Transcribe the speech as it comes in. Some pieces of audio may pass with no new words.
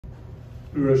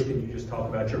Uros, can you just talk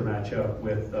about your matchup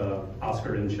with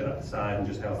Oscar inside and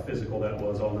just how physical that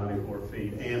was, all 94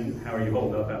 feet, and how are you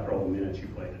holding up after all the minutes you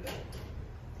played today?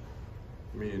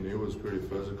 I mean, it was pretty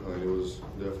physical, and it was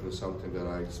definitely something that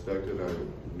I expected. I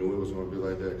knew it was going to be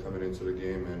like that coming into the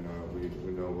game, and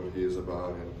we know what he is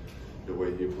about and the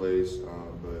way he plays.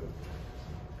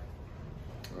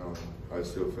 I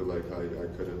still feel like I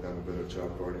could have done a better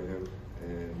job guarding him,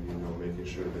 and making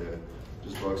sure that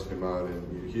just boxed him out.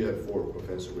 And he had 4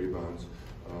 offensive rebounds.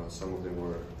 Some of them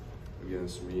were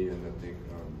against me, and I think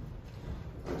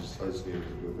I just needed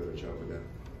to do a better job with that.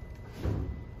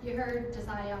 You heard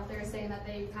Josiah out there saying that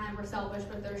they kind of were selfish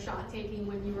with their shot taking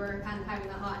when you were kind of having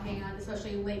the hot hand,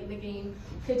 especially late in the game.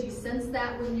 Could you sense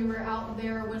that when you were out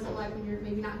there? Was it like when you're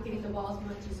maybe not getting the ball as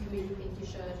much as you maybe think you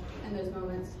should in those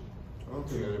moments? I don't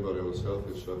think anybody was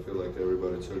selfish. I feel like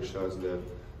everybody took shots that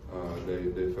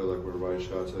they felt like were right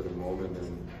shots at the moment,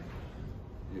 and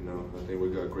I think we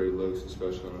got great looks,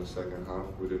 especially in the second half.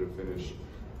 We didn't finish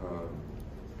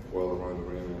well around the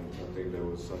rim, and I think that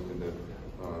was something that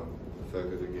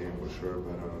affected the game for sure.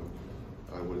 But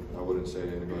I wouldn't say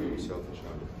anybody was selfish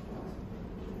on it.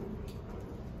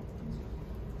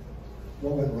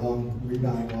 What went wrong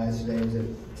rebounding-wise today? Was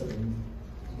it something?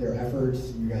 Their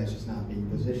efforts, you guys just not being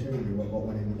positioned? I mean, what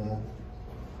went into that?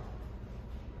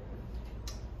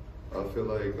 I feel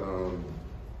like,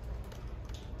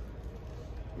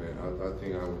 I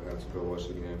think I would have to go watch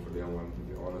the game for that one.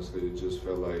 Honestly, it just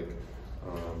felt like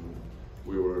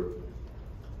we were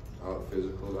out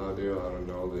physical out there. I don't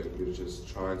know, like we were just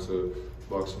trying to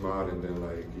box them out, and then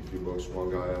like if you box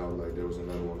one guy out, like there was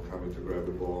another one coming to grab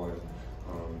the ball, and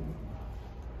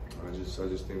I just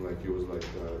think like it was like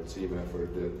a team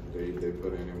effort that they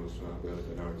put in. It was better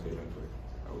than our team effort,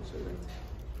 I would say that.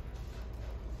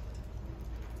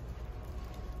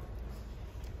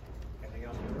 Anything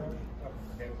else, Uros? Oh,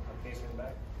 okay, Casey in the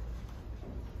back.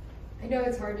 I know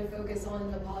it's hard to focus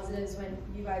on the positives when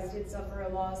you guys did suffer a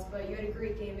loss, but you had a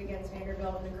great game against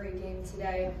Vanderbilt and a great game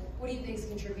today. What do you think's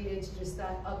contributed to just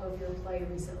that up of your play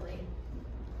recently?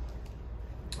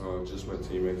 Just my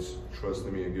teammates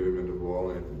trusting me and giving me the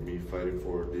ball, and me fighting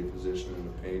for deep position in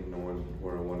the paint, knowing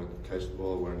where I wanted to catch the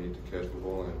ball, where I need to catch the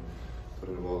ball, and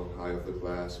putting the ball high off the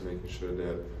glass, making sure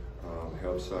that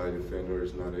help side defender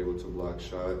is not able to block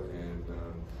shot, and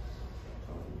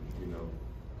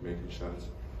making shots,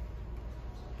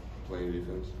 playing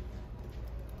defense.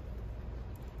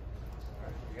 All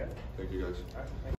right, you good? Thank you guys. All right, thank you.